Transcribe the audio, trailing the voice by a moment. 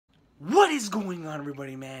What is going on,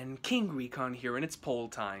 everybody, man? King Recon here, and it's poll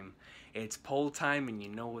time. It's poll time, and you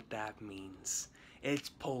know what that means. It's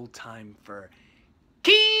poll time for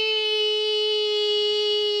Kingdom!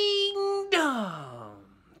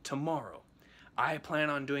 Tomorrow, I plan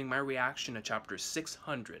on doing my reaction to chapter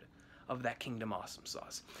 600 of that Kingdom Awesome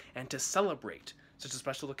Sauce. And to celebrate such a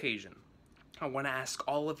special occasion, I want to ask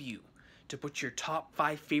all of you to put your top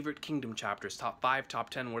 5 favorite Kingdom chapters, top 5, top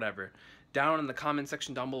 10, whatever, down in the comment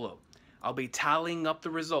section down below. I'll be tallying up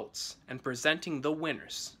the results and presenting the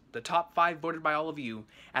winners, the top 5 voted by all of you,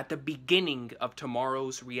 at the beginning of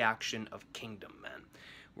tomorrow's reaction of Kingdom, man.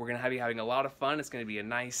 We're going to be having a lot of fun. It's going to be a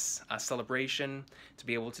nice celebration to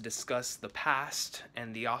be able to discuss the past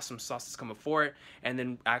and the awesome sauce that's come before it, and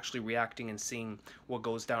then actually reacting and seeing what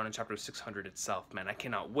goes down in chapter 600 itself, man. I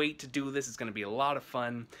cannot wait to do this. It's going to be a lot of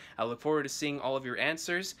fun. I look forward to seeing all of your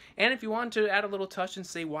answers, and if you want to add a little touch and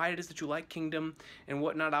say why it is that you like Kingdom and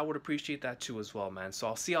whatnot, I would appreciate that too as well, man. So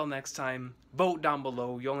I'll see y'all next time. Vote down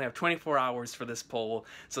below. You only have 24 hours for this poll,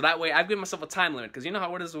 so that way I've given myself a time limit, because you know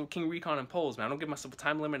how it is with King Recon and polls, man. I don't give myself a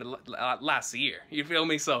time limit. It lasts a year. You feel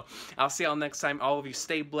me? So I'll see y'all next time. All of you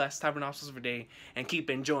stay blessed, have an awesome day, and keep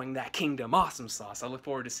enjoying that Kingdom Awesome Sauce. I look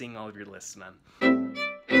forward to seeing all of your lists, man.